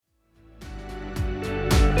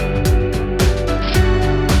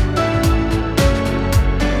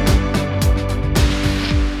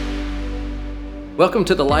Welcome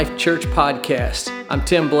to the Life Church Podcast. I'm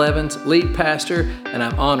Tim Blevins, lead pastor, and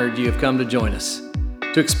I'm honored you have come to join us.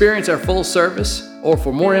 To experience our full service or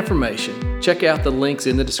for more information, check out the links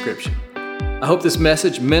in the description. I hope this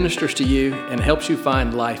message ministers to you and helps you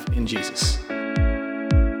find life in Jesus.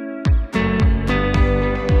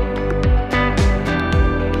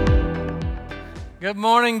 Good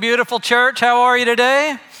morning, beautiful church. How are you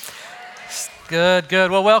today? Good.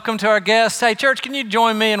 Well, welcome to our guests. Hey, church, can you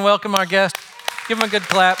join me and welcome our guest? Give them a good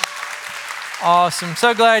clap. Awesome.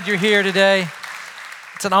 So glad you're here today.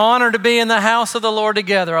 It's an honor to be in the house of the Lord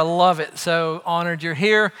together. I love it. So honored you're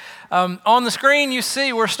here. On the screen, you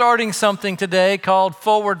see we're starting something today called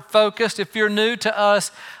Forward Focused. If you're new to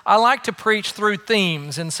us, I like to preach through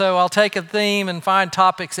themes. And so I'll take a theme and find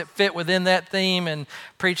topics that fit within that theme and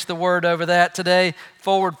preach the word over that today.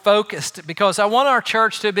 Forward Focused, because I want our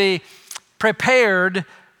church to be prepared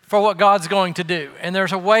for what God's going to do. And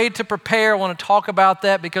there's a way to prepare. I want to talk about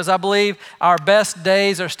that because I believe our best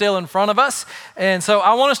days are still in front of us. And so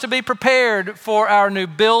I want us to be prepared for our new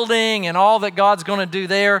building and all that God's going to do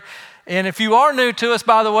there. And if you are new to us,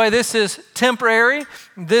 by the way, this is temporary.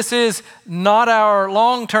 This is not our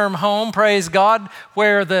long-term home, praise God,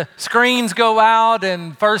 where the screens go out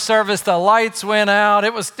and first service, the lights went out.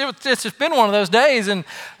 It's just been one of those days. And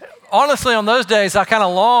honestly, on those days, I kind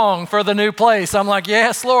of long for the new place. I'm like,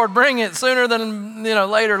 yes, Lord, bring it sooner than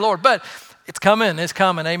later, Lord. But it's coming,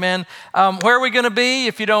 amen. Where are we going to be?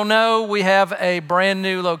 If you don't know, we have a brand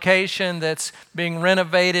new location that's being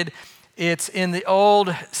renovated. It's in the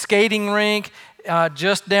old skating rink,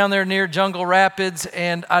 just down there near Jungle Rapids.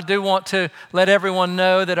 And I do want to let everyone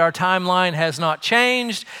know that our timeline has not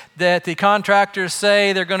changed, that the contractors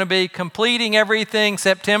say they're going to be completing everything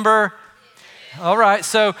September. All right,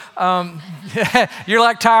 so you're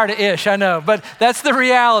like tired of ish, I know, but that's the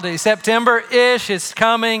reality. September-ish is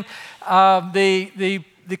coming. The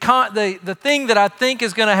thing that I think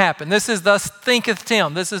is going to happen, this is thus thinketh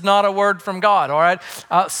Tim. This is not a word from God, all right?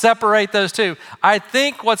 Separate those two. I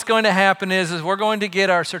think what's going to happen is we're going to get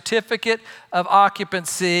our certificate of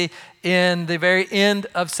occupancy in the very end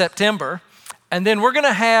of September, and then we're going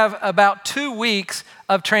to have about 2 weeks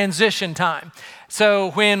of transition time.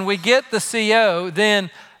 So when we get the CO,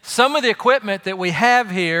 then some of the equipment that we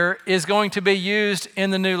have here is going to be used in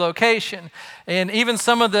the new location. And even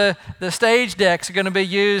some of the stage decks are going to be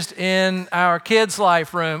used in our kids'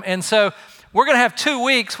 life room. And so we're going to have 2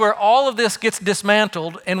 weeks where all of this gets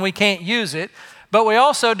dismantled and we can't use it, but we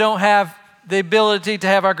also don't have the ability to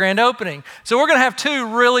have our grand opening. So we're going to have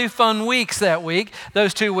 2 really fun weeks that week,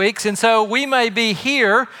 those 2 weeks. And so we may be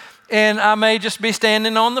here and I may just be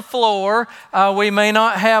standing on the floor. We may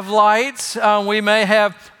not have lights. We may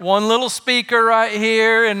have one little speaker right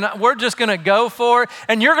here, and we're just going to go for it.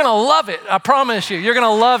 And you're going to love it. I promise you, you're going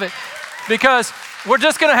to love it because we're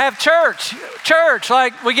just going to have church.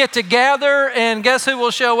 Like we get to gather, and guess who will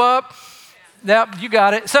show up? Yep, you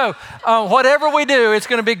got it. So whatever we do, it's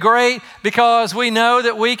going to be great because we know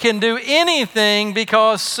that we can do anything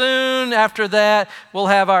because soon after that, we'll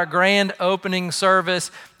have our grand opening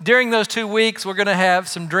service. During those 2 weeks, we're going to have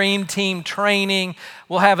some dream team training.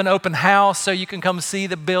 We'll have an open house so you can come see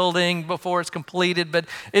the building before it's completed. But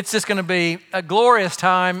it's just going to be a glorious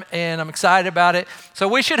time, and I'm excited about it. So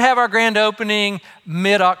we should have our grand opening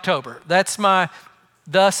mid-October. That's my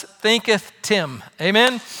thus thinketh Tim.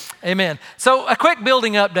 Amen? Amen. So a quick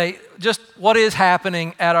building update, just what is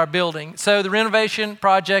happening at our building. So the renovation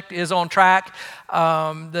project is on track.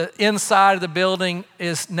 The inside of the building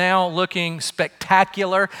is now looking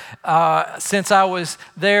spectacular. Since I was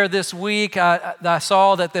there this week, I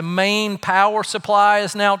saw that the main power supply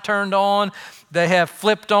is now turned on. They have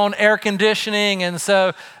flipped on air conditioning, and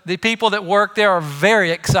so the people that work there are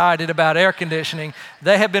very excited about air conditioning.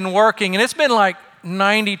 They have been working, and it's been like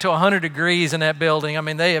 90 to 100 degrees in that building. I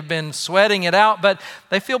mean, they have been sweating it out, but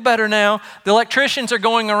they feel better now. The electricians are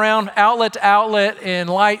going around outlet to outlet and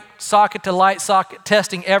light socket to light socket,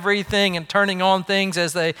 testing everything and turning on things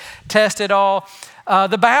as they test it all.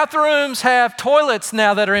 The bathrooms have toilets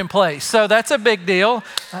now that are in place, so that's a big deal.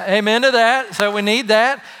 Amen to that. So we need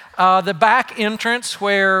that. The back entrance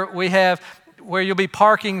where you'll be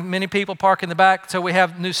parking, many people park in the back. So we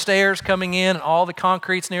have new stairs coming in, and all the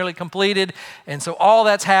concrete's nearly completed. And so all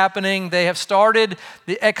that's happening. They have started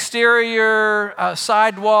the exterior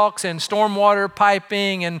sidewalks and stormwater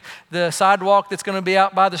piping and the sidewalk that's going to be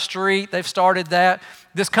out by the street. They've started that.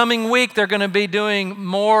 This coming week, they're going to be doing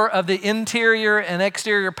more of the interior and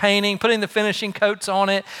exterior painting, putting the finishing coats on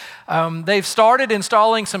it. They've started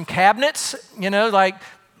installing some cabinets, like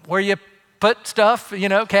where you put stuff,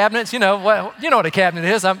 cabinets, well, you know what a cabinet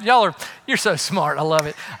is. You're so smart. I love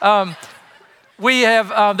it.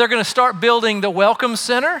 they're going to start building the Welcome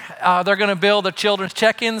Center. They're going to build the Children's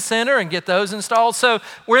Check-In Center and get those installed. So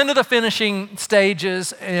we're into the finishing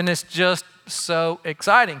stages, and it's just so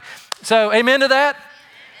exciting. So amen to that?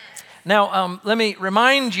 Now, let me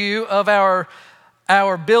remind you of our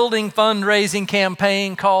building fundraising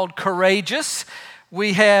campaign called Courageous.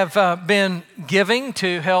 We have been giving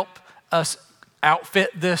to help us outfit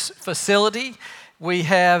this facility. We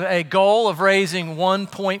have a goal of raising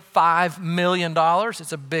 $1.5 million.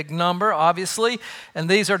 It's a big number, obviously. And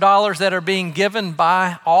these are dollars that are being given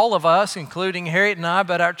by all of us, including Harriet and I,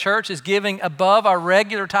 but our church is giving above our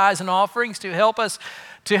regular tithes and offerings to help us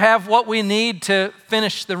to have what we need to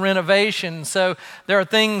finish the renovation. So there are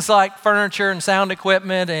things like furniture and sound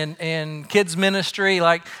equipment and kids ministry,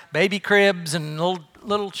 like baby cribs and little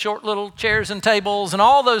chairs and tables and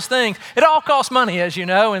all those things. It all costs money, as you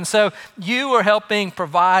know, and so you are helping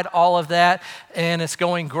provide all of that, and it's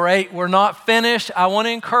going great. We're not finished. I want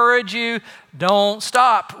to encourage you, don't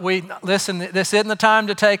stop. Listen, this isn't the time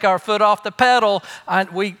to take our foot off the pedal.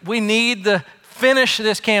 We need to finish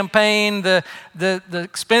this campaign. The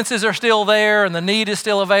expenses are still there and the need is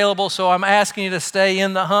still available, so I'm asking you to stay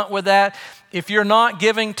in the hunt with that. If you're not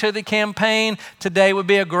giving to the campaign, today would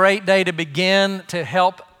be a great day to begin to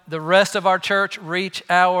help the rest of our church reach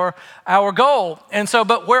our goal. And so,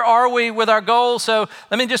 but where are we with our goal? So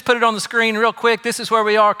let me just put it on the screen real quick. This is where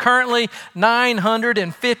we are currently,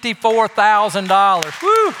 $954,000.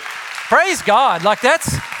 Woo! Praise God. Like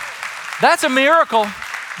that's a miracle,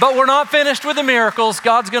 but we're not finished with the miracles.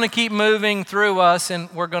 God's going to keep moving through us,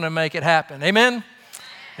 and we're going to make it happen. Amen?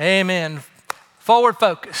 Amen. Forward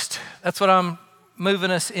focused. That's what I'm moving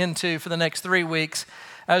us into for the next 3 weeks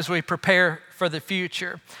as we prepare for the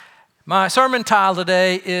future. My sermon title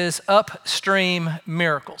today is Upstream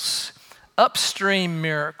Miracles. Upstream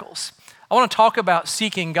Miracles. I want to talk about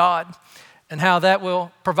seeking God and how that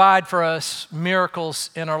will provide for us miracles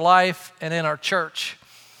in our life and in our church.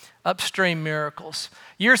 Upstream miracles.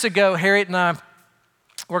 Years ago, Harriet and I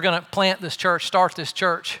were going to start this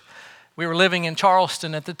church. We were living in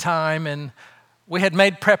Charleston at the time, and we had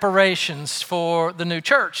made preparations for the new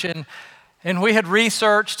church, and we had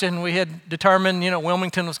researched and we had determined,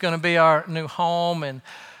 Wilmington was going to be our new home. And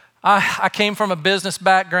I came from a business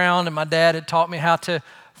background, and my dad had taught me how to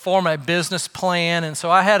form a business plan. And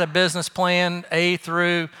so I had a business plan A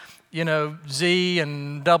through, Z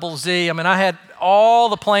and double Z. I mean, I had all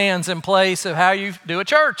the plans in place of how you do a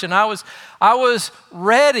church, and I was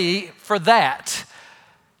ready for that.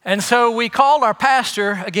 And so we called our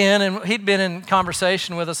pastor again, and he'd been in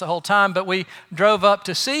conversation with us the whole time, but we drove up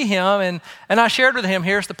to see him, and I shared with him,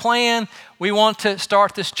 here's the plan. We want to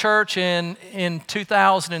start this church in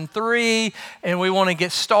 2003, and we want to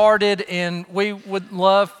get started, and we would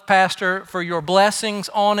love, Pastor, for your blessings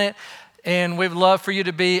on it, and we'd love for you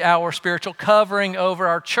to be our spiritual covering over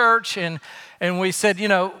our church. And we said,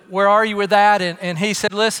 where are you with that? And he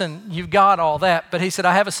said, listen, you've got all that, but he said,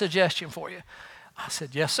 I have a suggestion for you. I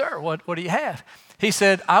said, yes, sir. What do you have? He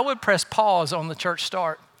said, I would press pause on the church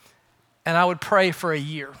start, and I would pray for a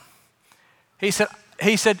year. He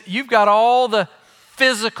said, you've got all the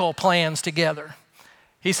physical plans together.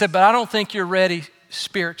 He said, but I don't think you're ready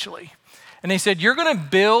spiritually. And he said, you're going to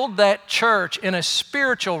build that church in a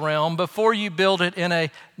spiritual realm before you build it in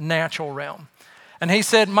a natural realm. And he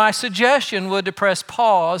said, my suggestion would to press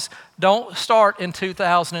pause. Don't start in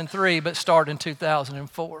 2003, but start in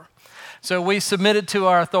 2004. So we submitted to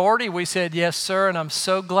our authority. We said, yes, sir, and I'm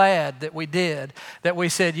so glad that we did. That we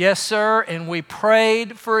said, yes, sir, and we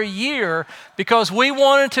prayed for a year because we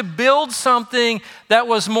wanted to build something that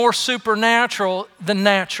was more supernatural than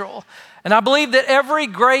natural. And I believe that every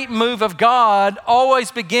great move of God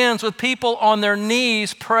always begins with people on their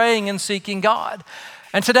knees praying and seeking God.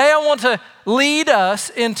 And today I want to lead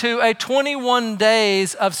us into a 21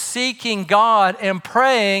 days of seeking God and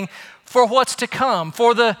praying for what's to come,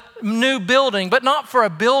 for the new building, but not for a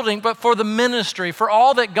building, but for the ministry, for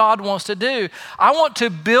all that God wants to do. I want to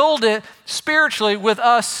build it spiritually with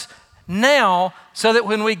us now so that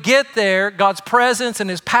when we get there, God's presence and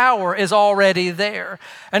His power is already there.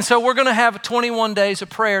 And so we're going to have 21 days of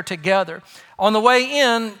prayer together. On the way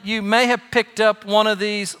in, you may have picked up one of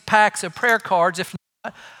these packs of prayer cards. If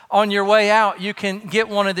not, on your way out, you can get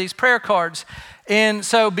one of these prayer cards. And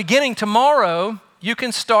so beginning tomorrow, you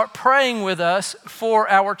can start praying with us for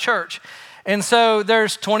our church. And so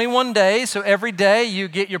there's 21 days, so every day you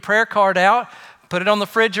get your prayer card out, put it on the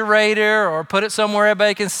refrigerator or put it somewhere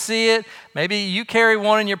everybody can see it. Maybe you carry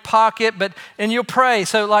one in your pocket, and you'll pray.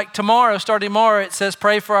 So like starting tomorrow, it says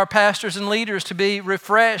pray for our pastors and leaders to be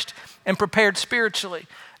refreshed and prepared spiritually.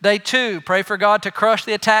 Day 2, pray for God to crush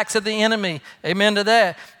the attacks of the enemy. Amen to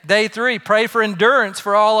that. Day 3, pray for endurance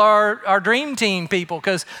for all our dream team people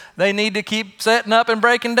because they need to keep setting up and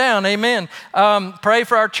breaking down. Amen. Pray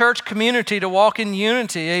for our church community to walk in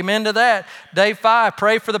unity. Amen to that. Day 5,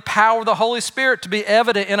 pray for the power of the Holy Spirit to be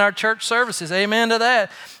evident in our church services. Amen to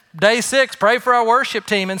that. Day 6, pray for our worship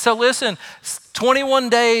team. And so listen, 21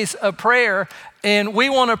 days of prayer, and we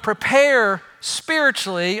want to prepare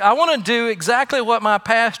spiritually. I want to do exactly what my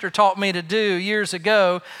pastor taught me to do years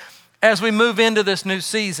ago as we move into this new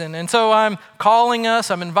season. And so I'm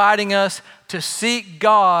inviting us to seek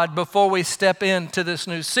God before we step into this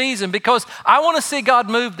new season because I want to see God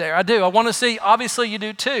move there. I do. I want to see, obviously you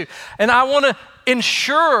do too. And I want to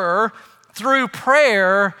ensure through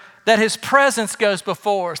prayer that His presence goes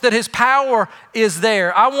before us, that His power is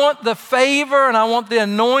there. I want the favor and I want the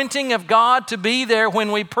anointing of God to be there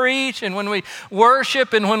when we preach and when we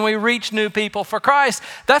worship and when we reach new people for Christ.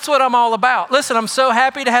 That's what I'm all about. Listen, I'm so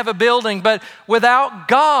happy to have a building, but without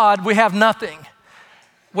God, we have nothing.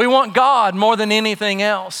 We want God more than anything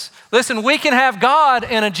else. Listen, we can have God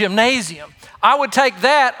in a gymnasium. I would take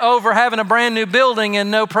that over having a brand new building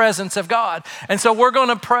and no presence of God. And so we're going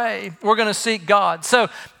to pray. We're going to seek God. So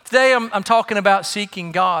today I'm talking about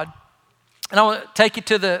seeking God. And I want to take you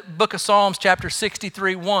to the book of Psalms, chapter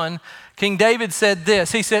 63:1. King David said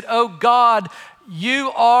this. He said, "Oh God,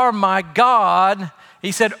 you are my God."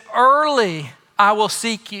 He said, "Early I will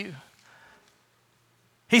seek you."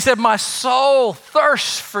 He said, "My soul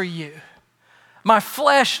thirsts for you. My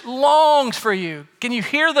flesh longs for you." Can you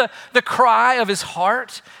hear the cry of his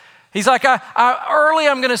heart? He's like, early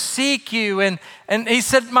I'm going to seek you. And he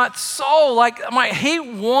said, my soul, he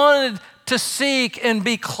wanted to seek and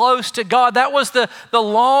be close to God. That was the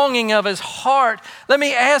longing of his heart. Let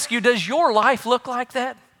me ask you, does your life look like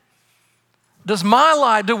that? Does my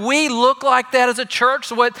life, do we look like that as a church?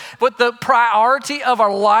 So what the priority of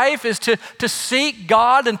our life is to seek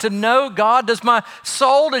God and to know God? Does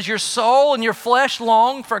your soul and your flesh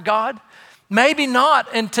long for God? Maybe not.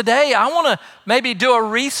 And today I want to maybe do a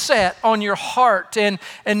reset on your heart. And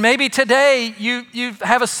maybe today you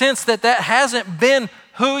have a sense that hasn't been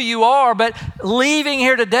who you are, but leaving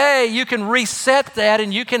here today, you can reset that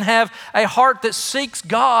and you can have a heart that seeks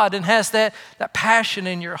God and has that passion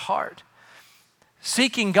in your heart.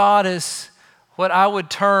 Seeking God is what I would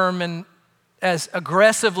term as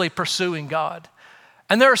aggressively pursuing God.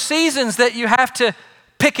 And there are seasons that you have to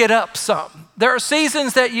pick it up some. There are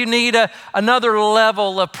seasons that you need another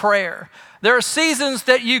level of prayer. There are seasons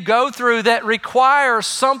that you go through that require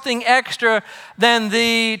something extra than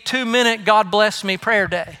the 2-minute God bless me prayer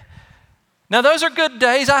day. Now those are good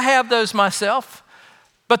days. I have those myself.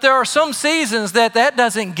 But there are some seasons that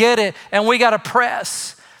doesn't get it and we got to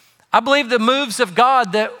press. I believe the moves of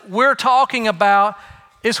God that we're talking about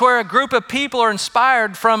is where a group of people are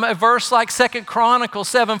inspired from a verse like 2 Chronicles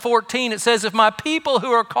 7:14. It says, "If my people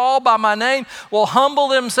who are called by my name will humble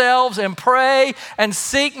themselves and pray and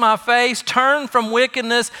seek my face, turn from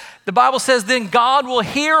wickedness," the Bible says, "then God will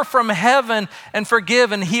hear from heaven and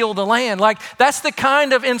forgive and heal the land." That's the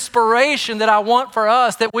kind of inspiration that I want for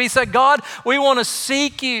us, that we say, God, we want to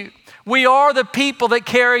seek you. We are the people that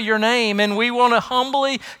carry your name, and we want to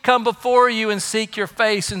humbly come before you and seek your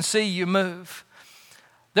face and see you move.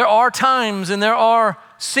 There are times and there are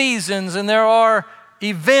seasons and there are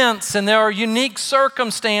events and there are unique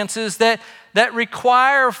circumstances that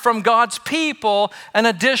require from God's people an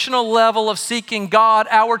additional level of seeking God.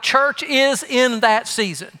 Our church is in that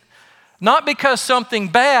season. Not because something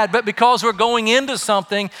bad, but because we're going into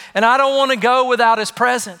something, and I don't want to go without His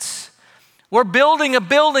presence. We're building a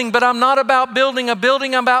building, but I'm not about building a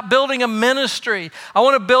building. I'm about building a ministry. I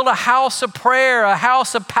want to build a house of prayer, a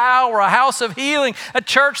house of power, a house of healing, a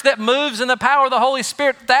church that moves in the power of the Holy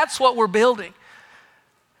Spirit. That's what we're building.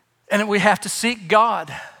 And we have to seek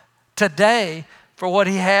God today for what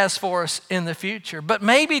He has for us in the future. But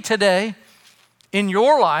maybe today, in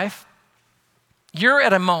your life, you're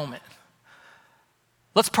at a moment.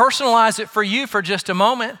 Let's personalize it for you for just a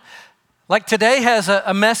moment. Like today has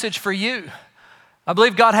a message for you. I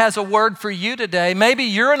believe God has a word for you today. Maybe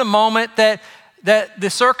you're in a moment that the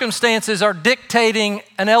circumstances are dictating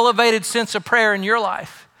an elevated sense of prayer in your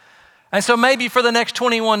life. And so maybe for the next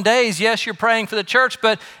 21 days, yes, you're praying for the church,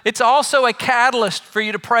 but it's also a catalyst for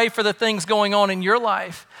you to pray for the things going on in your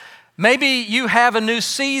life. Maybe you have a new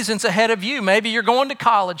seasons ahead of you. Maybe you're going to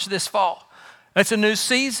college this fall. It's a new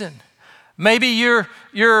season. Maybe you're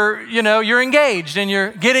engaged and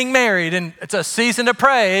you're getting married and it's a season to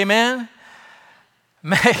pray, amen?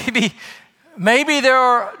 Maybe there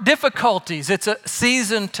are difficulties. It's a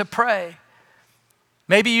season to pray.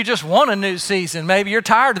 Maybe you just want a new season. Maybe you're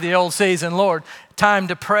tired of the old season. Lord, time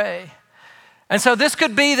to pray. And so this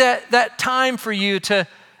could be that time for you to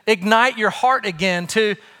ignite your heart again,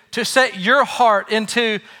 to set your heart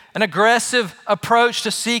into an aggressive approach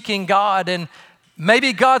to seeking God. And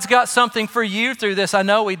maybe God's got something for you through this. I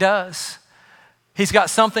know He does. He's got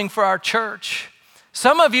something for our church.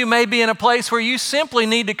 Some of you may be in a place where you simply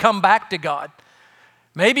need to come back to God.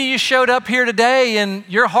 Maybe you showed up here today and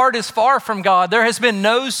your heart is far from God. There has been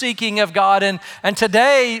no seeking of God. And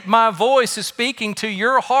today my voice is speaking to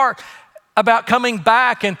your heart about coming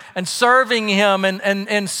back and serving Him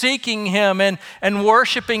and seeking Him and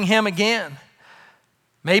worshiping Him again.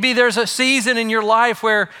 Maybe there's a season in your life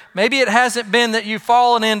where maybe it hasn't been that you've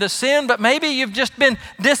fallen into sin, but maybe you've just been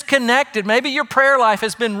disconnected. Maybe your prayer life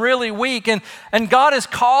has been really weak and God is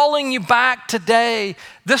calling you back today.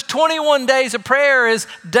 This 21 days of prayer is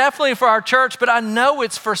definitely for our church, but I know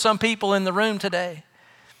it's for some people in the room today.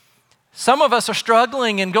 Some of us are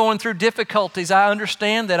struggling and going through difficulties. I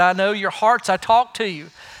understand that. I know your hearts. I talk to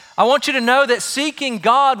you. I want you to know that seeking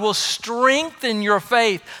God will strengthen your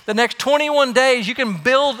faith. The next 21 days, you can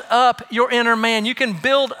build up your inner man. You can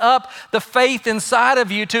build up the faith inside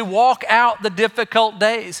of you to walk out the difficult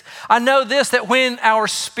days. I know this, that when our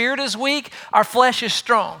spirit is weak, our flesh is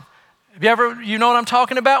strong. You know what I'm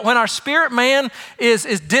talking about? When our spirit man is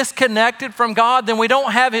disconnected from God, then we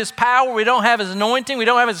don't have His power, we don't have His anointing, we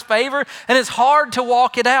don't have His favor, and it's hard to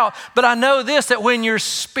walk it out. But I know this, that when your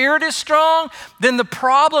spirit is strong, then the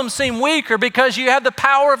problems seem weaker because you have the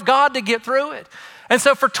power of God to get through it. And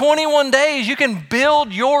so for 21 days, you can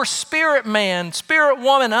build your spirit man, spirit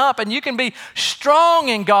woman up, and you can be strong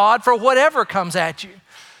in God for whatever comes at you.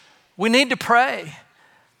 We need to pray.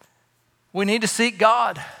 We need to seek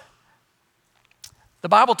God. The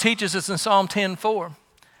Bible teaches us in Psalm 10:4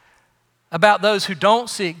 about those who don't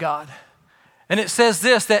seek God. And it says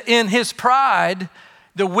this, that in his pride,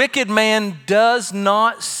 the wicked man does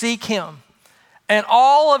not seek Him. And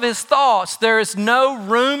all of his thoughts, there is no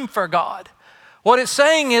room for God. What it's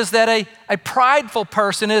saying is that a prideful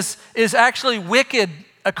person is actually wicked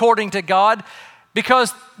according to God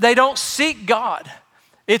because they don't seek God.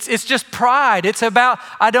 It's just pride. It's about,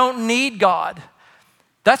 I don't need God.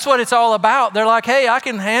 That's what it's all about. They're like, hey, I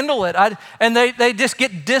can handle it. And they just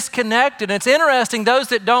get disconnected. And it's interesting, those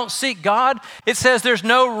that don't seek God, it says there's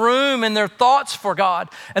no room in their thoughts for God.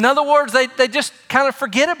 In other words, they just kind of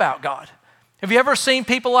forget about God. Have you ever seen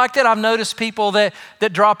people like that? I've noticed people that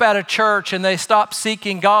drop out of church and they stop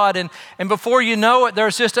seeking God. And before you know it,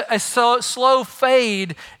 there's just a slow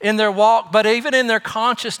fade in their walk, but even in their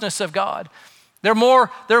consciousness of God. They're more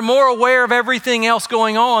aware of everything else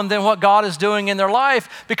going on than what God is doing in their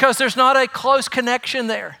life because there's not a close connection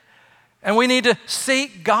there. And we need to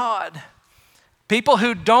seek God. People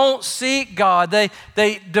who don't seek God, they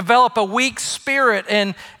develop a weak spirit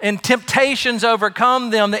and temptations overcome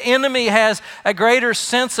them. The enemy has a greater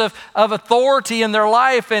sense of authority in their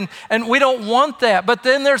life, and we don't want that. But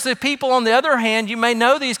then there's the people on the other hand, you may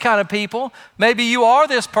know these kind of people. Maybe you are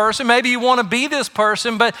this person, maybe you want to be this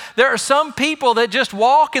person, but there are some people that just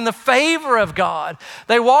walk in the favor of God.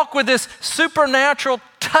 They walk with this supernatural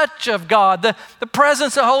touch of God. The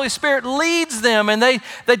presence of the Holy Spirit leads them, and they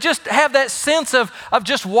just have that sense of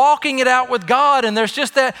just walking it out with God, and there's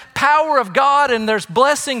just that power of God, and there's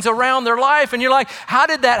blessings around their life, and you're like, how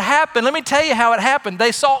did that happen? Let me tell you how it happened.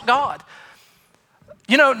 They sought God.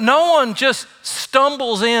 You know, no one just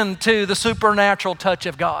stumbles into the supernatural touch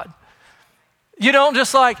of God. You don't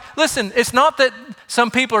just like, listen, it's not that some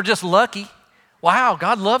people are just lucky. Wow,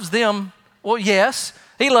 God loves them. Well, yes,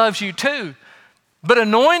 He loves you too. But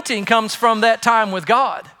anointing comes from that time with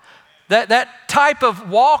God. That type of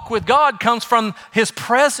walk with God comes from His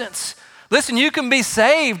presence. Listen, you can be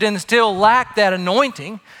saved and still lack that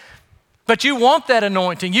anointing, but you want that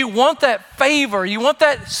anointing. You want that favor. You want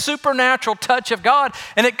that supernatural touch of God,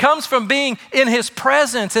 and it comes from being in His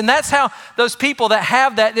presence. And that's how those people that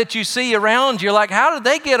have that you see around you, like, how did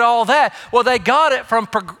they get all that? Well, they got it from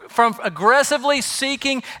aggressively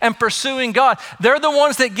seeking and pursuing God. They're the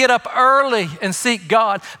ones that get up early and seek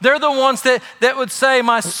God. They're the ones that would say,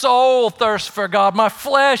 my soul thirsts for God. My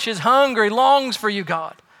flesh is hungry, longs for you,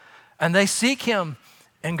 God. And they seek Him,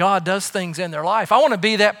 and God does things in their life. I want to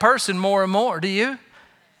be that person more and more. Do you?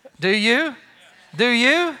 Do you? Do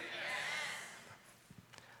you?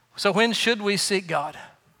 So when should we seek God?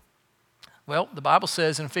 Well, the Bible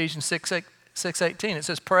says in Ephesians 6:18, it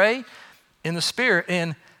says, pray in the Spirit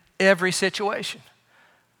in every situation.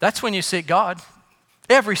 That's when you seek God.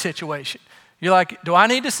 Every situation. You're like, do I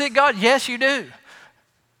need to seek God? Yes, you do.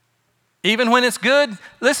 Even when it's good,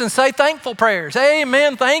 listen, say thankful prayers.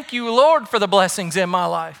 Amen, thank you, Lord, for the blessings in my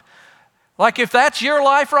life. Like if that's your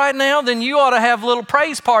life right now, then you ought to have little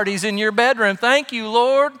praise parties in your bedroom. Thank you,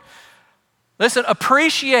 Lord. Listen,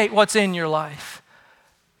 appreciate what's in your life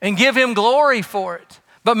and give Him glory for it.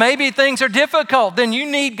 But maybe things are difficult, then you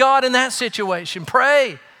need God in that situation.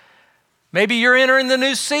 Pray. Maybe you're entering the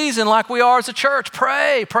new season like we are as a church.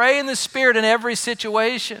 Pray. Pray in the Spirit in every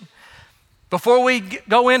situation. Before we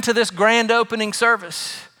go into this grand opening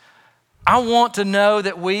service, I want to know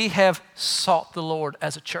that we have sought the Lord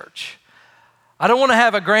as a church. I don't want to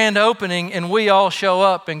have a grand opening and we all show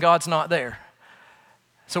up and God's not there.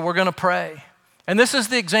 So we're going to pray. And this is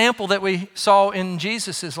the example that we saw in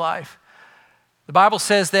Jesus' life. The Bible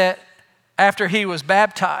says that after He was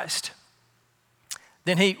baptized,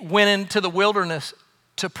 then He went into the wilderness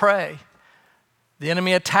to pray. The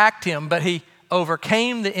enemy attacked Him, but He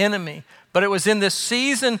overcame the enemy. But it was in this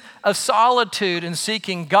season of solitude and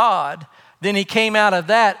seeking God, then He came out of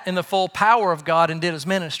that in the full power of God and did His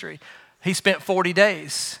ministry. He spent 40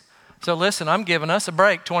 days. So listen, I'm giving us a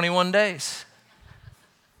break, 21 days.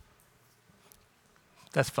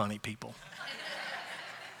 That's funny, people.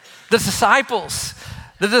 The disciples,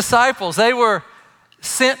 they were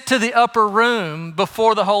sent to the upper room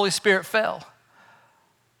before the Holy Spirit fell.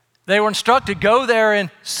 They were instructed, go there and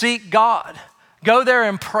seek God. Go there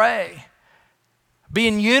and pray. Be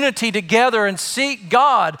in unity together and seek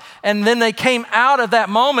God. And then they came out of that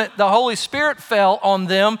moment, the Holy Spirit fell on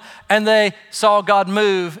them and they saw God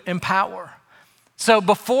move in power. So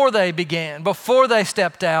before they began, before they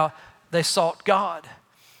stepped out, they sought God.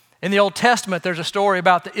 In the Old Testament, there's a story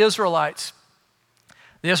about the Israelites.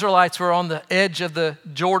 The Israelites were on the edge of the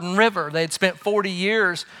Jordan River. They'd spent 40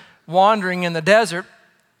 years wandering in the desert,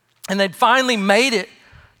 and they'd finally made it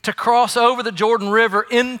to cross over the Jordan River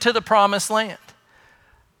into the Promised Land.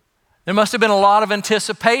 There must have been a lot of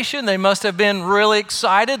anticipation. They must have been really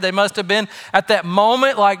excited. They must have been at that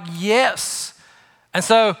moment like, yes. And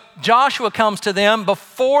so Joshua comes to them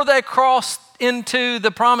before they cross into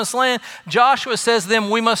the Promised Land. Joshua says to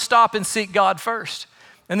them, we must stop and seek God first.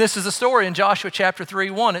 And this is the story in Joshua chapter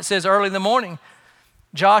 3:1. It says, early in the morning,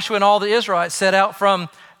 Joshua and all the Israelites set out from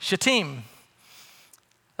Shittim.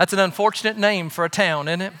 That's an unfortunate name for a town,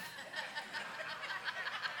 isn't it?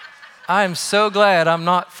 I am so glad I'm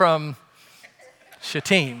not from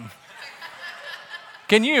Shittim.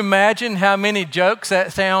 Can you imagine how many jokes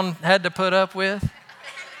that town had to put up with?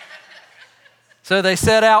 So they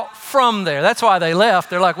set out from there. That's why they left.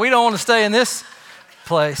 They're like, we don't want to stay in this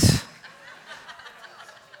place.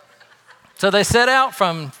 So they set out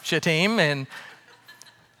from Shittim and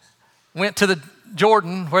went to the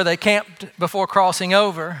Jordan where they camped before crossing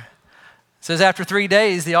over. It says after 3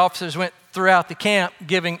 days, the officers went throughout the camp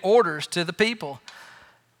giving orders to the people.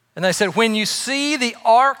 And they said, when you see the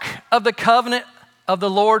ark of the covenant of the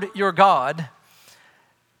Lord your God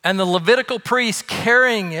and the Levitical priests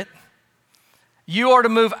carrying it, you are to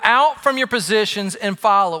move out from your positions and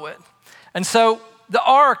follow it. And so the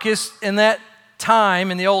ark is, in that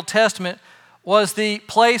time in the Old Testament, was the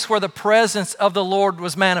place where the presence of the Lord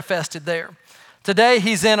was manifested there. Today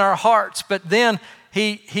He's in our hearts, but then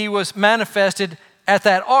he was manifested at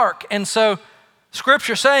that ark. And so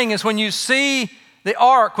Scripture saying is when you see the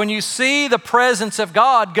ark, when you see the presence of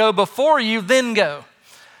God go before you, then go.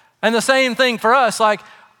 And the same thing for us, like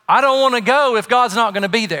I don't want to go if God's not going to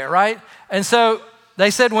be there, right? And so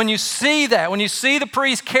they said when you see that, when you see the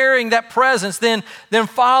priest carrying that presence, then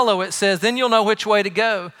follow, it says, then you'll know which way to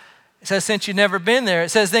go. It says, since you've never been there. It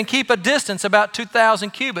says, then keep a distance about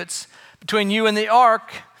 2,000 cubits between you and the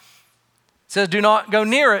ark. It says, do not go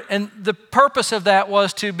near it. And the purpose of that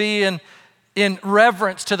was to be in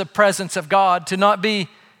reverence to the presence of God, to not be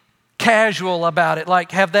casual about it,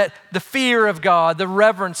 like have that the fear of God, the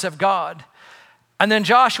reverence of God. And then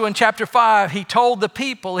Joshua in chapter 5, he told the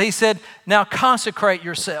people, he said, now consecrate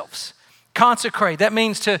yourselves. Consecrate, that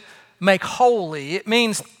means to make holy. It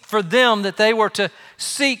means for them that they were to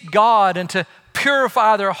seek God and to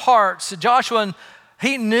purify their hearts. Joshua,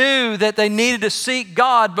 he knew that they needed to seek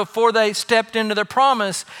God before they stepped into their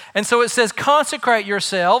promise. And so it says, consecrate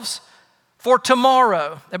yourselves for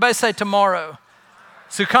tomorrow. Everybody say tomorrow.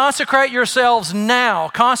 So consecrate yourselves now.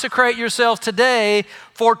 Consecrate yourselves today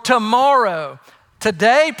for tomorrow.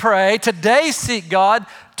 Today pray, today seek God.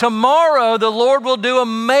 Tomorrow the Lord will do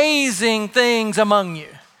amazing things among you.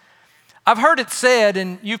 I've heard it said,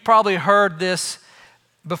 and you've probably heard this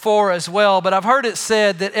before as well, but I've heard it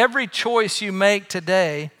said that every choice you make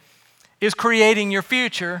today is creating your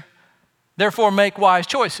future, therefore make wise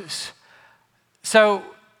choices. So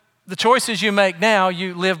the choices you make now,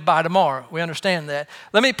 you live by tomorrow. We understand that.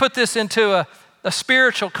 Let me put this into a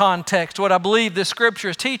spiritual context. What I believe this scripture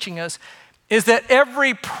is teaching us is that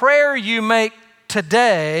every prayer you make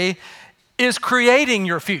today is creating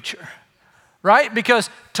your future, right? Because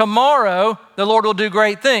tomorrow the Lord will do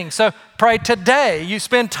great things. So pray today. You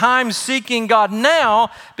spend time seeking God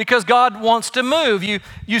now because God wants to move.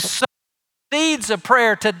 You sow seeds of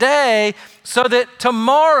prayer today so that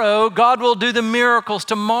tomorrow God will do the miracles.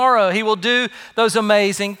 Tomorrow He will do those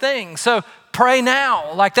amazing things. So pray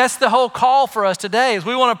now. Like that's the whole call for us today is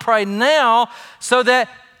we want to pray now so that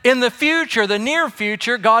in the future, the near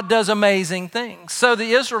future, God does amazing things. So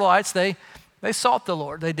the Israelites, they sought the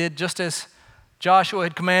Lord. They did just as Joshua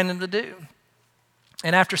had commanded them to do.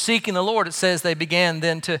 And after seeking the Lord, it says they began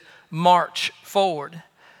then to march forward.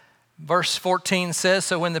 Verse 14 says,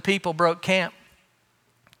 so when the people broke camp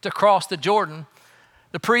to cross the Jordan,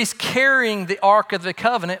 the priests carrying the Ark of the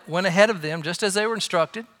Covenant went ahead of them just as they were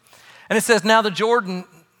instructed. And it says, now the Jordan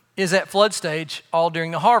is at flood stage all during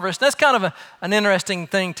the harvest. That's kind of an interesting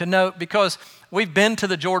thing to note because we've been to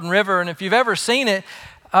the Jordan River, and if you've ever seen it,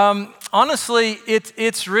 honestly,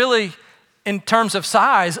 it's really, in terms of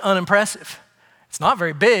size, unimpressive. It's not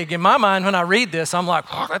very big. In my mind, when I read this, I'm like,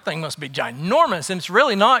 oh, that thing must be ginormous. And it's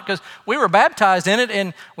really not because we were baptized in it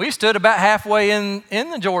and we stood about halfway in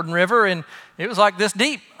the Jordan River and it was like this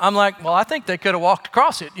deep. I'm like, well, I think they could have walked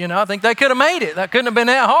across it. I think they could have made it. That couldn't have been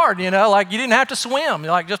that hard, like you didn't have to swim.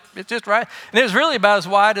 It's just right. And it was really about as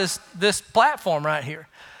wide as this platform right here.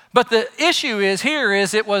 But the issue is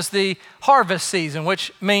it was the harvest season,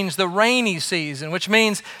 which means the rainy season, which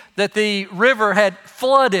means that the river had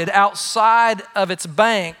flooded outside of its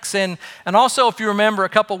banks. And also, if you remember, a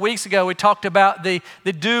couple of weeks ago, we talked about the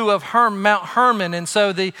dew of Mount Hermon. And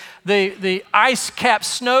so the ice caps,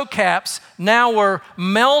 snow caps now were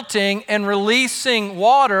melting and releasing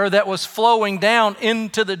water that was flowing down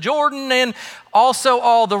into the Jordan and also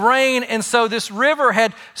all the rain. And so this river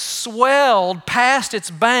had swelled past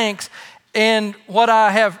its banks. And what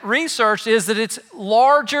I have researched is that it's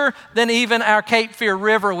larger than even our Cape Fear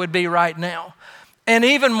River would be right now. And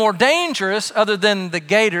even more dangerous, other than the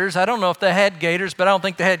gators. I don't know if they had gators, but I don't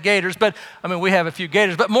think they had gators. But we have a few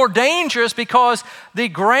gators. But more dangerous because the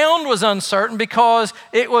ground was uncertain going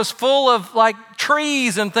it was full of like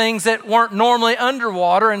trees and things that weren't normally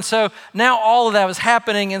underwater. And so now all of that was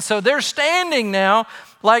happening. And so they're standing now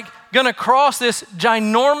like going to cross this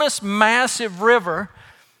ginormous, massive river.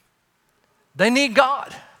 They need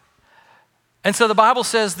God. And so the Bible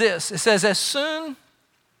says this. It says, as soon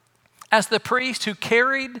as the priest who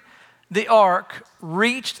carried the ark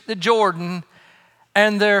reached the Jordan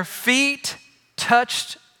and their feet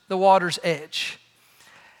touched the water's edge,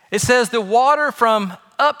 it says the water from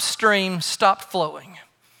upstream stopped flowing.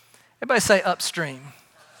 Everybody say upstream.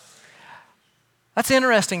 That's an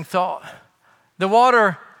interesting thought. The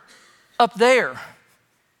water up there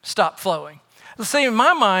stopped flowing. See, in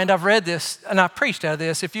my mind, I've read this, and I've preached out of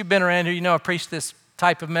this. If you've been around here, I've preached this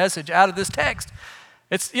type of message out of this text.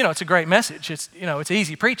 It's a great message. It's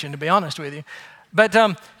easy preaching, to be honest with you. But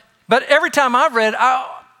every time I've read,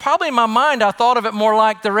 probably in my mind, I thought of it more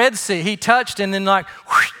like the Red Sea. He touched, and then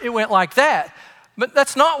whoosh, it went like that. But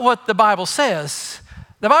that's not what the Bible says.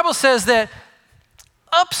 The Bible says that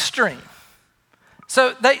upstream.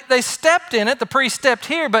 So they stepped in it. The priest stepped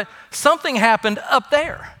here, but something happened up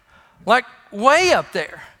there, like way up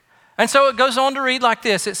there. And so it goes on to read like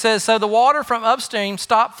this. It says, so the water from upstream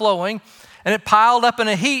stopped flowing and it piled up in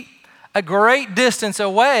a heap a great distance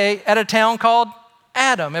away at a town called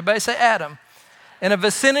Adam. Everybody say Adam. In a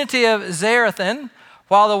vicinity of Zarethan,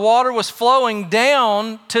 while the water was flowing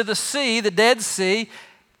down to the sea, the Dead Sea,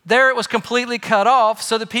 there it was completely cut off.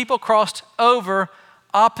 So the people crossed over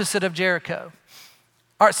opposite of Jericho.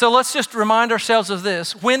 All right, so let's just remind ourselves of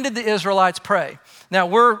this. When did the Israelites pray? Now,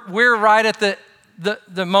 we're right at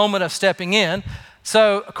the moment of stepping in.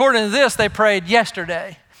 So according to this, they prayed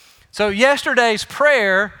yesterday. So yesterday's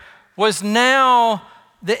prayer was now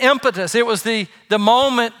the impetus. It was the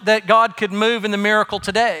moment that God could move in the miracle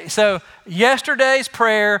today. So yesterday's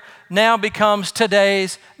prayer now becomes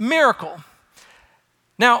today's miracle.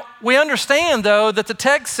 Now, we understand, though, that the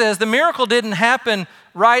text says the miracle didn't happen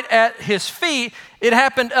right at his feet. It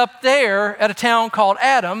happened up there at a town called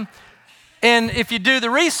Adam. And if you do the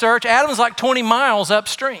research, Adam's like 20 miles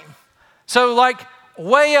upstream. So like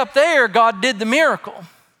way up there, God did the miracle.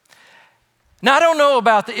 Now, I don't know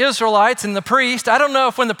about the Israelites and the priest. I don't know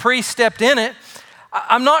if when the priest stepped in it,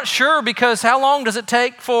 I'm not sure, because how long does it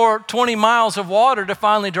take for 20 miles of water to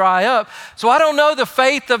finally dry up? So I don't know the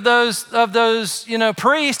faith of those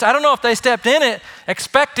priests. I don't know if they stepped in it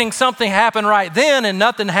expecting something to happen right then and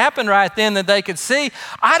nothing happened right then that they could see.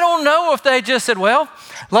 I don't know if they just said, well,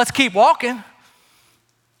 let's keep walking.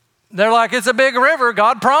 They're like, it's a big river,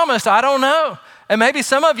 God promised. I don't know. And maybe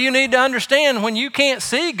some of you need to understand, when you can't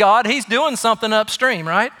see God, he's doing something upstream,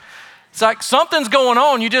 right? It's like something's going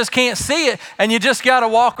on, you just can't see it, and you just got to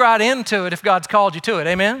walk right into it if God's called you to it,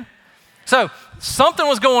 amen? So something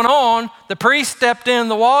was going on, the priest stepped in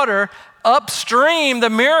the water, upstream the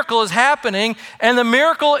miracle is happening, and the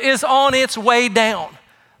miracle is on its way down.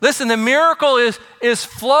 Listen, the miracle is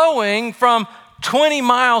flowing from 20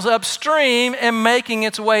 miles upstream and making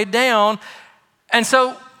its way down. And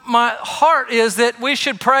so my heart is that we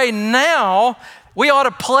should pray now. We ought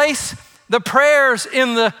to place the prayers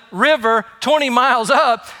in the river 20 miles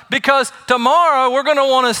up, because tomorrow we're going to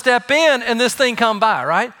want to step in and this thing come by,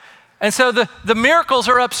 right? And so the miracles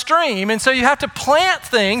are upstream, and so you have to plant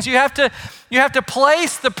things. You have to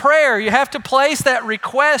place the prayer. You have to place that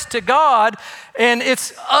request to God, and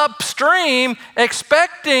it's upstream,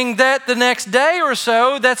 expecting that the next day or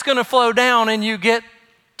so that's going to flow down and you get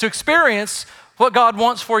to experience what God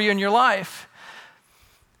wants for you in your life.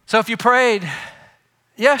 So if you prayed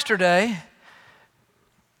yesterday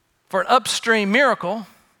for an upstream miracle,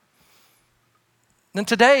 then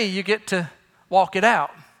today you get to walk it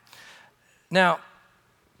out. Now,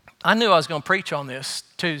 I knew I was going to preach on this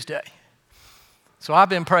Tuesday. So I've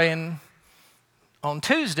been praying on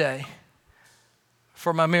Tuesday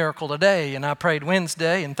for my miracle today, and I prayed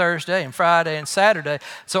Wednesday and Thursday and Friday and Saturday.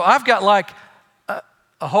 So I've got like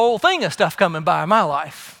a whole thing of stuff coming by in my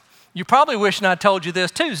life. You probably wishing I told you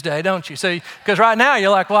this Tuesday, don't you? See, because right now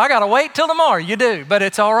you're like, well, I got to wait till tomorrow. You do, but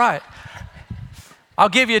it's all right. I'll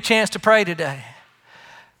give you a chance to pray today.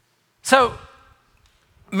 So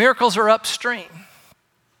miracles are upstream,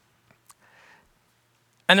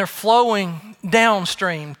 and they're flowing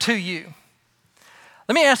downstream to you.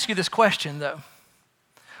 Let me ask you this question, though.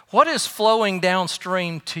 What is flowing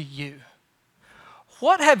downstream to you?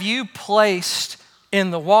 What have you placed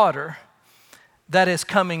in the water that is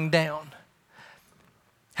coming down?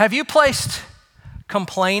 Have you placed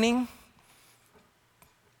complaining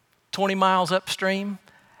 20 miles upstream,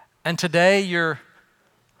 and today you're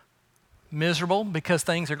miserable because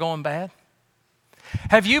things are going bad?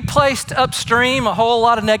 Have you placed upstream a whole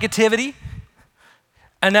lot of negativity,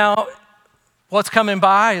 and now what's coming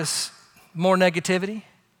by is more negativity?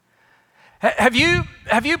 Have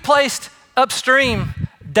you placed upstream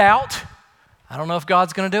doubt? I don't know if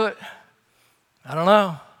God's going to do it. I don't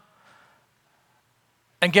know.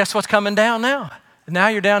 And guess what's coming down now? Now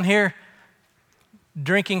you're down here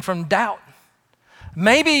drinking from doubt.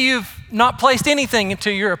 Maybe you've not placed anything into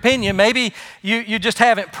your opinion. Maybe you just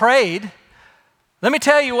haven't prayed. Let me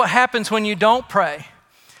tell you what happens when you don't pray.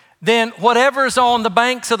 Then whatever's on the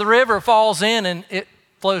banks of the river falls in and it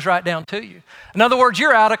flows right down to you. In other words,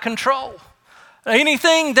 you're out of control.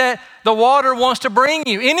 Anything that the water wants to bring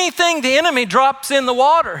you, anything the enemy drops in the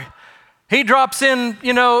water, he drops in,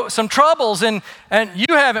 some troubles, and you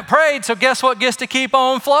haven't prayed, so guess what gets to keep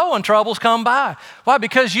on flowing? Troubles come by. Why?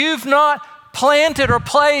 Because you've not planted or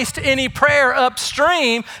placed any prayer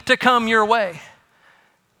upstream to come your way.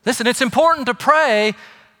 Listen, it's important to pray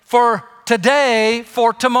for today,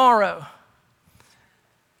 for tomorrow.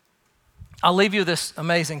 I'll leave you this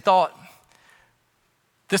amazing thought.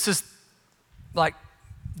 This is like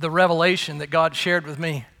the revelation that God shared with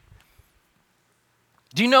me.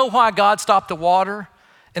 Do you know why God stopped the water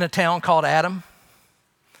in a town called Adam?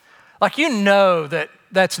 Like, that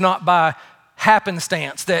that's not by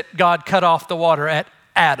happenstance that God cut off the water at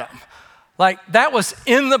Adam. Like, that was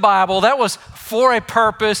in the Bible. That was for a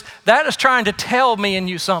purpose. That is trying to tell me and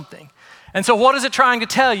you something. And so what is it trying to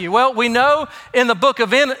tell you? Well, we know in the book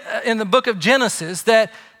of Genesis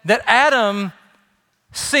that Adam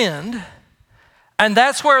sinned, and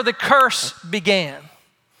that's where the curse began.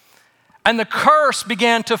 And the curse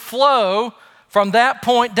began to flow from that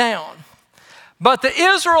point down. But the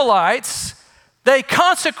Israelites, they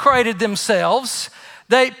consecrated themselves,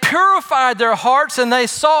 they purified their hearts, and they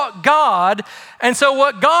sought God. And so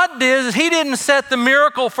what God did is he didn't set the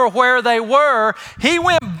miracle for where they were. He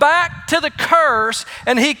went back to the curse,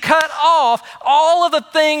 and he cut off all of the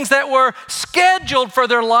things that were scheduled for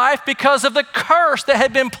their life because of the curse that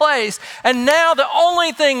had been placed. And now the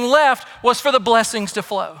only thing left was for the blessings to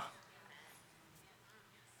flow.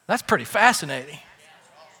 That's pretty fascinating.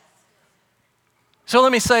 So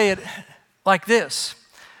let me say it like this.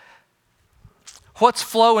 What's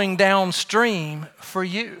flowing downstream for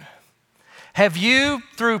you? Have you,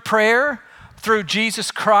 through prayer, through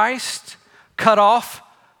Jesus Christ, cut off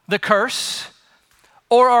the curse?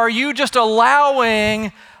 Or are you just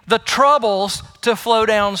allowing the troubles to flow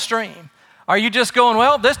downstream? Are you just going,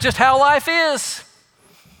 well, that's just how life is.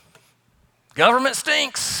 Government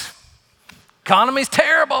stinks. Economy's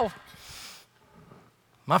terrible.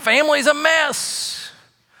 My family's a mess.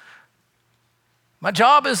 My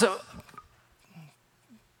job is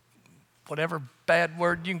whatever bad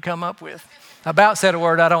word you can come up with. I about said a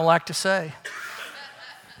word I don't like to say.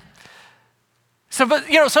 So, but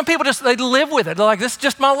some people they live with it. They're like, this is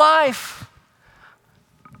just my life.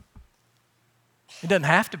 It doesn't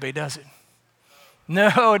have to be, does it?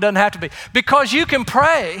 No, it doesn't have to be. Because you can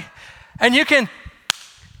pray and you can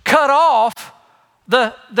cut off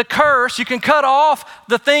the curse, you can cut off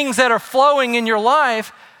the things that are flowing in your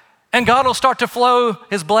life, and God will start to flow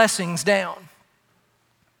his blessings down.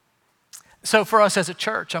 So for us as a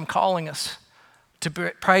church, I'm calling us to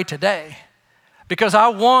pray today because I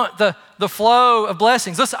want the flow of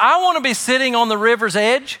blessings. Listen, I want to be sitting on the river's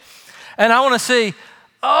edge and I want to see,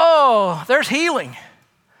 oh, there's healing.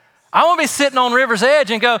 I want to be sitting on river's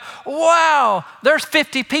edge and go, wow, there's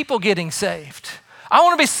 50 people getting saved. I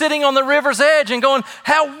want to be sitting on the river's edge and going,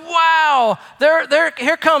 wow,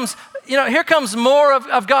 here comes more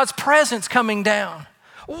of God's presence coming down.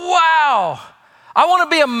 Wow. I want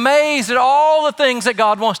to be amazed at all the things that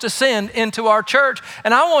God wants to send into our church.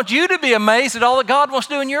 And I want you to be amazed at all that God wants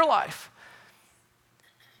to do in your life.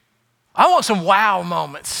 I want some wow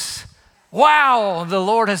moments. Wow, the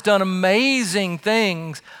Lord has done amazing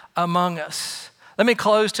things among us. Let me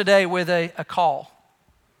close today with a call.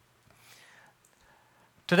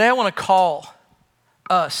 Today I want to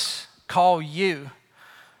call you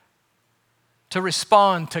to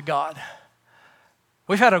respond to God.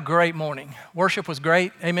 We've had a great morning. Worship was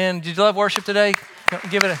great. Amen. Did you love worship today?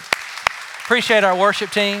 Appreciate our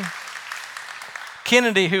worship team.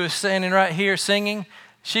 Kennedy, who is standing right here singing,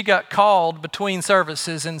 she got called between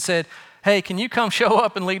services and said, hey, can you come show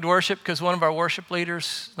up and lead worship because one of our worship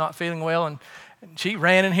leaders is not feeling well? And she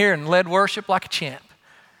ran in here and led worship like a champ.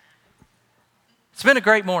 It's been a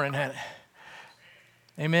great morning, hasn't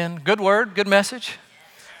it? Amen. Good word, good message.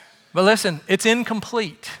 But listen, it's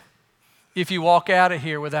incomplete if you walk out of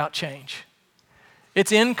here without change.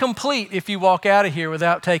 It's incomplete if you walk out of here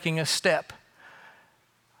without taking a step.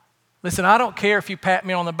 Listen, I don't care if you pat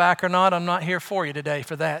me on the back or not. I'm not here for you today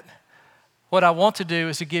for that. What I want to do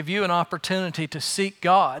is to give you an opportunity to seek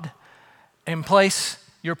God and place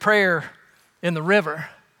your prayer in the river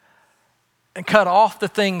and cut off the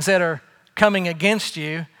things that are coming against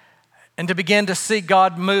you and to begin to see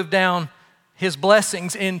God move down his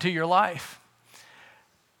blessings into your life.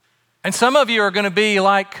 And some of you are going to be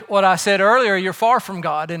like what I said earlier, you're far from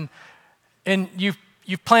God and you've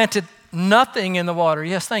planted nothing in the water.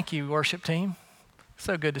 Yes, thank you, worship team.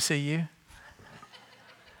 So good to see you.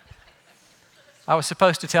 I was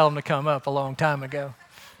supposed to tell them to come up a long time ago.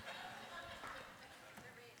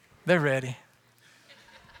 They're ready.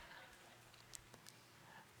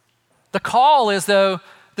 The call is, though,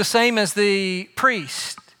 the same as the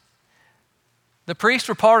priest. The priests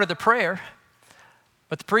were part of the prayer,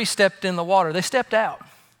 but the priest stepped in the water. They stepped out.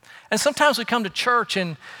 And sometimes we come to church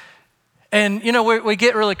and we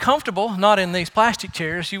get really comfortable, not in these plastic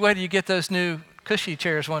chairs. You wait till you get those new cushy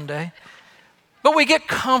chairs one day. But we get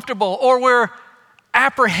comfortable or we're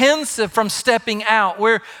apprehensive from stepping out.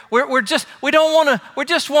 We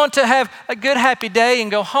just want to have a good happy day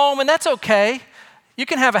and go home, and that's okay. You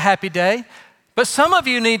can have a happy day. But some of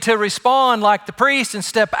you need to respond like the priest and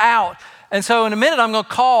step out. And so in a minute I'm going to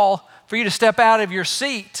call for you to step out of your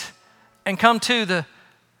seat and come to the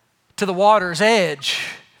water's edge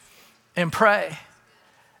and pray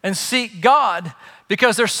and seek God,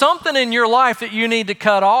 because there's something in your life that you need to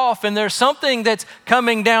cut off, and there's something that's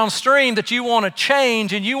coming downstream that you want to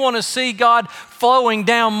change, and you want to see God flowing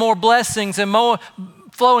down more blessings and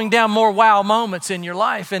flowing down more wow moments in your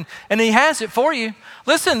life, and he has it for you.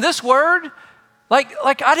 Listen, this word, like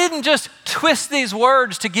I didn't just twist these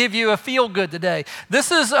words to give you a feel good today. This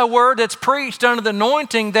is a word that's preached under the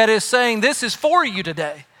anointing that is saying this is for you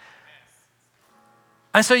today.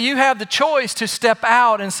 And so you have the choice to step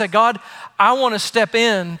out and say, God, I want to step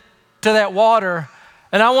in to that water,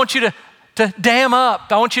 and I want you to dam up.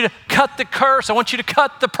 I want you to cut the curse. I want you to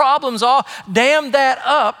cut the problems off. Dam that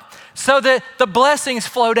up so that the blessings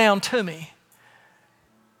flow down to me.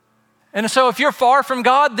 And so if you're far from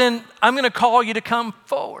God, then I'm going to call you to come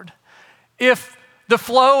forward. If the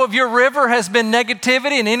flow of your river has been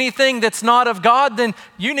negativity and anything that's not of God, then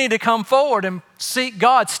you need to come forward and seek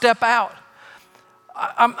God, step out.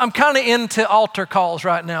 I'm kind of into altar calls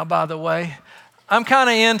right now, by the way. I'm kind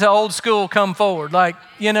of into old school come forward. Like,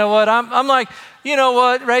 you know what? I'm like, you know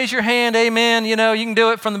what? Raise your hand, amen. You know, you can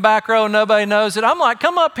do it from the back row, nobody knows it. I'm like,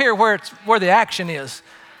 come up here where the action is.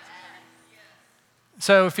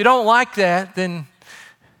 So if you don't like that, then,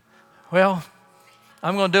 well,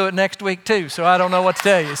 I'm going to do it next week too, so I don't know what to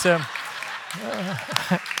tell you. So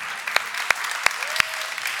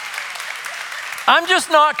I'm just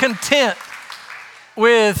not content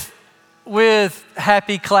with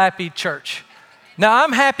happy clappy church. Now,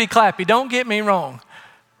 I'm happy clappy, don't get me wrong,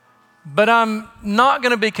 but I'm not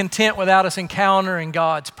going to be content without us encountering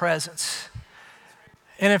God's presence.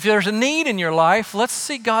 And if there's a need in your life, let's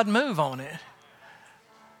see God move on it.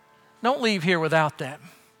 Don't leave here without that.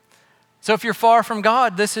 So if you're far from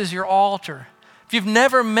God, this is your altar. If you've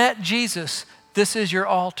never met Jesus, this is your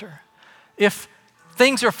altar. If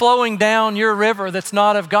things are flowing down your river that's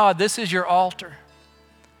not of God, this is your altar.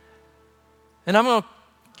 And I'm going to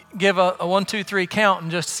give a 1, 2, 3 count in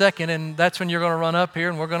just a second, and that's when you're going to run up here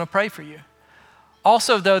and we're going to pray for you.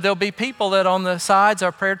 Also, though, there'll be people that on the sides,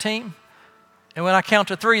 our prayer team, and when I count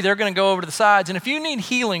to 3, they're going to go over to the sides. And if you need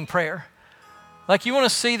healing prayer, like you want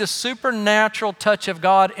to see the supernatural touch of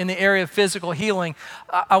God in the area of physical healing,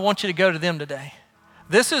 I want you to go to them today.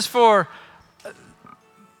 This is for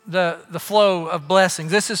the flow of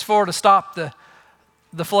blessings. This is for to stop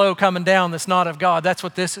the flow coming down that's not of God. That's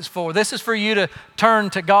what this is for. This is for you to turn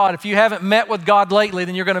to God. If you haven't met with God lately,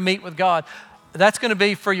 then you're going to meet with God. That's going to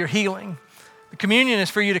be for your healing. The communion is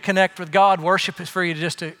for you to connect with God. Worship is for you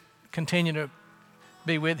to continue to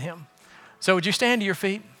be with Him. So would you stand to your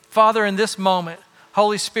feet? Father, in this moment,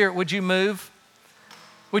 Holy Spirit, would you move?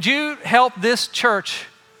 Would you help this church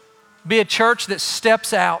be a church that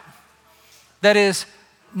steps out, that is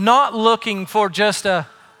not looking for just a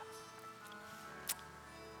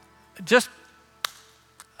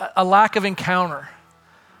lack of encounter.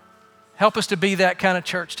 Help us to be that kind of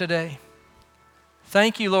church today.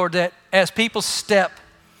 Thank you, Lord, that as people step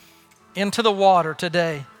into the water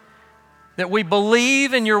today, that we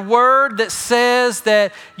believe in your word that says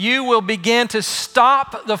that you will begin to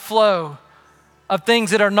stop the flow of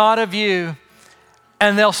things that are not of you,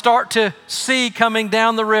 and they'll start to see coming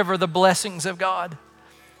down the river the blessings of God.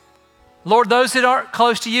 Lord, those that aren't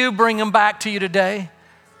close to you, bring them back to you today.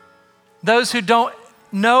 Those who don't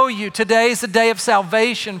know you, today is the day of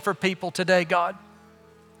salvation for people today, God.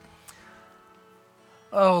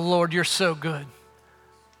 Oh, Lord, you're so good.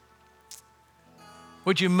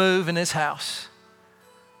 Would you move in this house?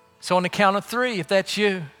 So on the count of 3, if that's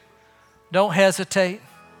you, don't hesitate.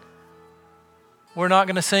 We're not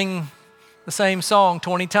going to sing the same song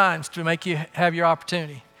 20 times to make you have your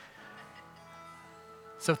opportunity.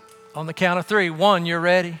 So on the count of 3, 1, you're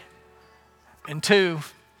ready. And 2,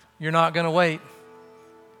 you're not going to wait.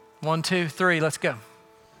 1, 2, 3, let's go.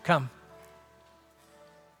 Come.